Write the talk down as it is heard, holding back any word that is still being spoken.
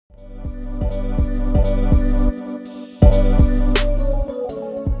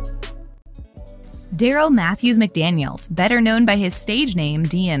Darryl Matthews McDaniels, better known by his stage name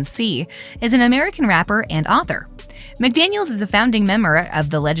DMC, is an American rapper and author. McDaniels is a founding member of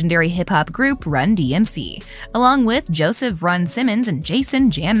the legendary hip-hop group Run-D.M.C, along with Joseph "Run" Simmons and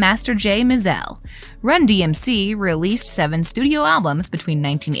Jason "Jam Master Jay" Mizell. Run-D.M.C released 7 studio albums between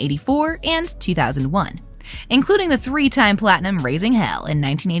 1984 and 2001, including the 3-time platinum Raising Hell in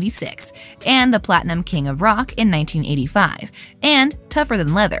 1986, and the platinum King of Rock in 1985, and Tougher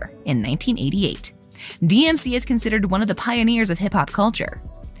Than Leather in 1988. DMC is considered one of the pioneers of hip-hop culture.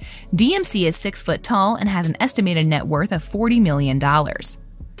 DMC is 6 foot tall and has an estimated net worth of $40 million.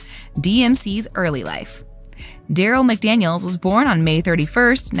 DMC's early life. Darryl McDaniels was born on May 31,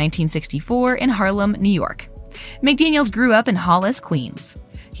 1964 in Harlem, New York. McDaniels grew up in Hollis, Queens.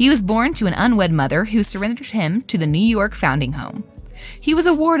 He was born to an unwed mother who surrendered him to the New York founding home. He was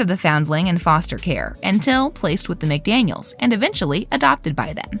a ward of the foundling and foster care until placed with the McDaniels and eventually adopted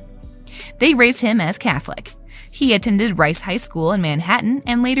by them. They raised him as Catholic. He attended Rice High School in Manhattan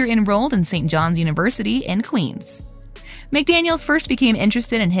and later enrolled in St. John's University in Queens. McDaniels first became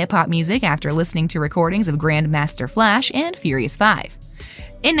interested in hip-hop music after listening to recordings of Grandmaster Flash and Furious 5.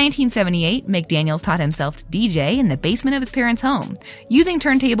 In 1978, McDaniels taught himself to DJ in the basement of his parents' home, using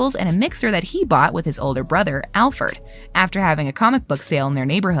turntables and a mixer that he bought with his older brother, Alfred, after having a comic book sale in their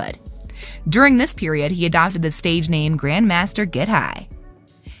neighborhood. During this period, he adopted the stage name Grandmaster Get High.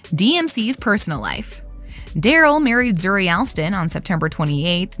 DMC's personal life. Darryl married Zuri Alston on September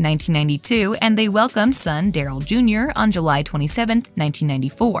 28, 1992, and they welcomed son Darryl Jr. on July 27,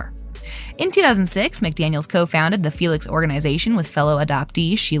 1994. In 2006, McDaniels co-founded the Felix organization with fellow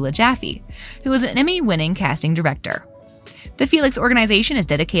adoptee Sheila Jaffe, who is an Emmy-winning casting director. The Felix organization is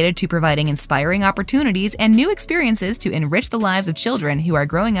dedicated to providing inspiring opportunities and new experiences to enrich the lives of children who are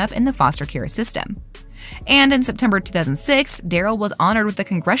growing up in the foster care system. And in September 2006, Darryl was honored with the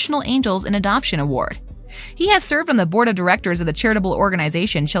Congressional Angels in Adoption Award. He has served on the board of directors of the charitable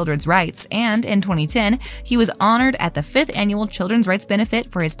organization Children's Rights, and in 2010, he was honored at the 5th Annual Children's Rights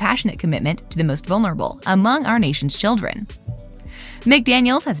Benefit for his passionate commitment to the most vulnerable among our nation's children.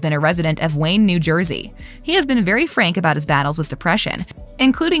 McDaniels has been a resident of Wayne, New Jersey. He has been very frank about his battles with depression,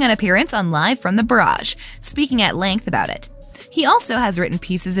 including an appearance on Live from the Barrage, speaking at length about it. He also has written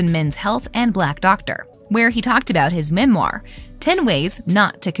pieces in Men's Health and Black Doctor, where he talked about his memoir, 10 Ways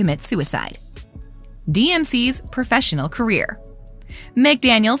Not to Commit Suicide. DMC's professional career.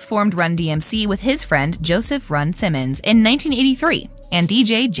 McDaniels formed Run-D.M.C with his friend Joseph "Run" Simmons in 1983, and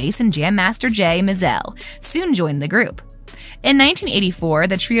DJ Jason "Jam Master Jay" Mizell soon joined the group. In 1984,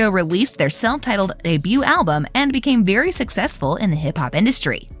 the trio released their self-titled debut album and became very successful in the hip-hop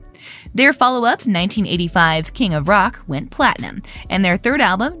industry. Their follow-up, 1985's King of Rock, went platinum, and their third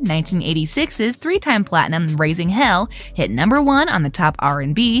album, 1986's 3-time platinum Raising Hell, hit #1 on the top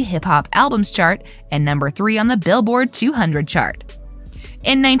R&B hip-hop albums chart and #3 on the Billboard 200 chart.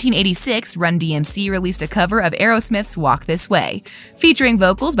 In 1986, Run-D.M.C released a cover of Aerosmith's Walk This Way, featuring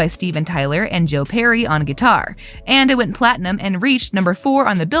vocals by Steven Tyler and Joe Perry on guitar, and it went platinum and reached #4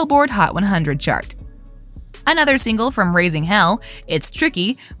 on the Billboard Hot 100 chart. Another single from Raising Hell, It's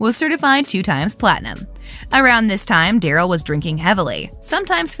Tricky, was certified 2 times platinum. Around this time, Darryl was drinking heavily,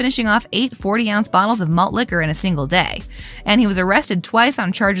 sometimes finishing off 8 40-ounce bottles of malt liquor in a single day, and he was arrested twice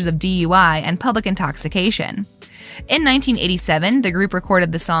on charges of DUI and public intoxication. In 1987, the group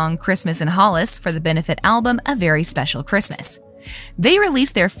recorded the song Christmas in Hollis for the benefit album A Very Special Christmas. They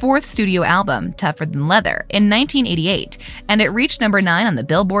released their 4th studio album, Tougher Than Leather, in 1988, and it reached #9 on the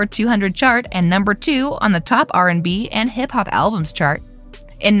Billboard 200 chart and #2 on the top R&B and hip-hop albums chart.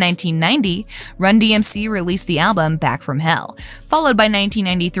 In 1990, Run-D.M.C released the album Back From Hell, followed by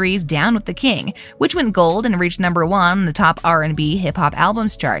 1993's Down With The King, which went gold and reached #1 on the top R&B hip-hop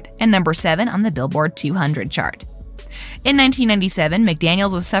albums chart and #7 on the Billboard 200 chart. In 1997,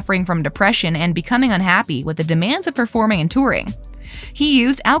 McDaniels was suffering from depression and becoming unhappy with the demands of performing and touring. He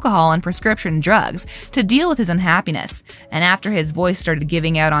used alcohol and prescription drugs to deal with his unhappiness, and after his voice started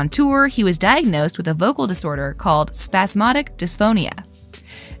giving out on tour, he was diagnosed with a vocal disorder called spasmodic dysphonia.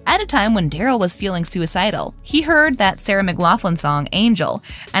 At a time when Darryl was feeling suicidal, he heard that Sarah McLachlan song Angel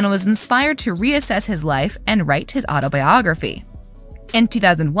and was inspired to reassess his life and write his autobiography. In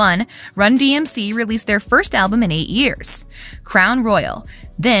 2001, Run-D.M.C released their first album in 8 years, Crown Royal.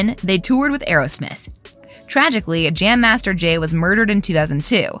 Then they toured with Aerosmith. Tragically, Jam Master Jay was murdered in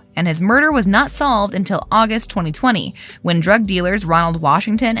 2002, and his murder was not solved until August 2020, when drug dealers Ronald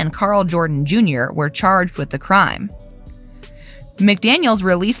Washington and Carl Jordan Jr. were charged with the crime. McDaniels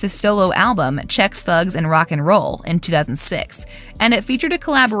released the solo album Checks, Thugs, and Rock and Roll in 2006, and it featured a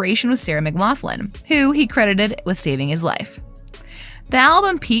collaboration with Sarah McLachlan, who he credited with saving his life. The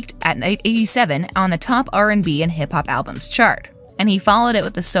album peaked at 87 on the top R&B and hip-hop albums chart, and he followed it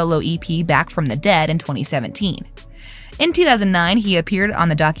with the solo EP Back from the Dead in 2017. In 2009, he appeared on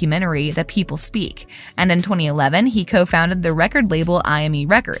the documentary The People Speak, and in 2011, he co-founded the record label IME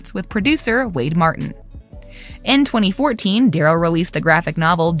Records with producer Wade Martin. In 2014, Darryl released the graphic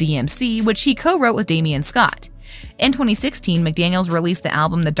novel DMC, which he co-wrote with Damian Scott. In 2016, McDaniels released the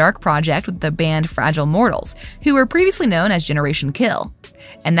album The Dark Project with the band Fragile Mortals, who were previously known as Generation Kill.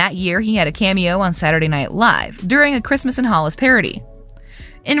 And that year, he had a cameo on Saturday Night Live during a Christmas in Hollis parody.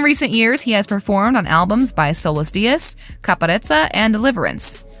 In recent years, he has performed on albums by Solus Diaz, Caparezza, and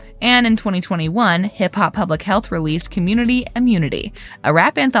Deliverance. And in 2021, Hip Hop Public Health released Community Immunity, a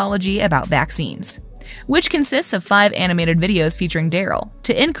rap anthology about vaccines, which consists of 5 animated videos featuring Darryl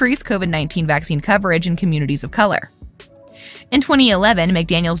to increase COVID-19 vaccine coverage in communities of color. In 2011,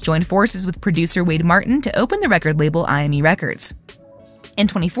 McDaniels joined forces with producer Wade Martin to open the record label IME Records. In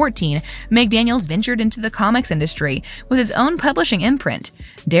 2014, McDaniels ventured into the comics industry with his own publishing imprint,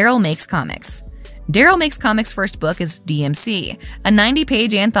 Darryl Makes Comics. Darryl Makes Comics' first book is DMC, a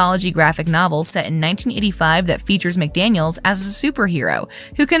 90-page anthology graphic novel set in 1985 that features McDaniels as a superhero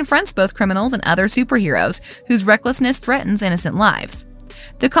who confronts both criminals and other superheroes whose recklessness threatens innocent lives.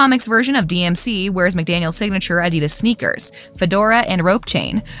 The comics version of DMC wears McDaniels' signature Adidas sneakers, fedora, and rope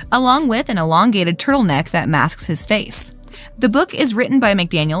chain, along with an elongated turtleneck that masks his face. The book is written by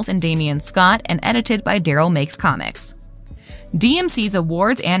McDaniels and Damian Scott and edited by Darryl Makes Comics. DMC's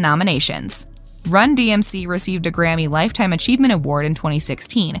awards and nominations. Run-D.M.C received a Grammy Lifetime Achievement Award in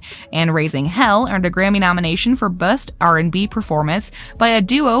 2016, and Raising Hell earned a Grammy nomination for Best R&B Performance by a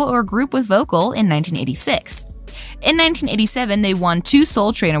Duo or Group with Vocal in 1986. In 1987, they won 2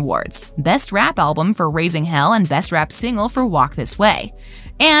 Soul Train Awards, Best Rap Album for Raising Hell and Best Rap Single for Walk This Way,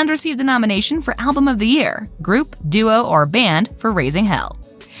 and received a nomination for Album of the Year, Group, Duo, or Band for Raising Hell.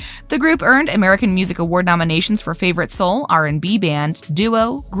 The group earned American Music Award nominations for Favorite Soul R&B Band,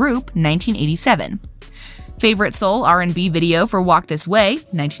 Duo, Group, 1987, Favorite Soul R&B Video for Walk This Way,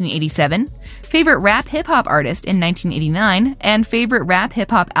 1987, Favorite Rap Hip Hop Artist in 1989, and Favorite Rap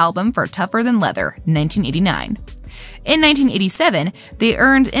Hip Hop Album for Tougher Than Leather, 1989. In 1987, they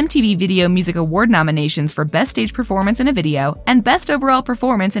earned MTV Video Music Award nominations for Best Stage Performance in a Video and Best Overall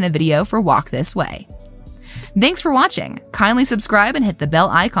Performance in a Video for Walk This Way. Thanks for watching. Kindly subscribe and hit the bell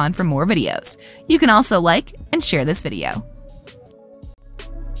icon for more videos. You can also like and share this video.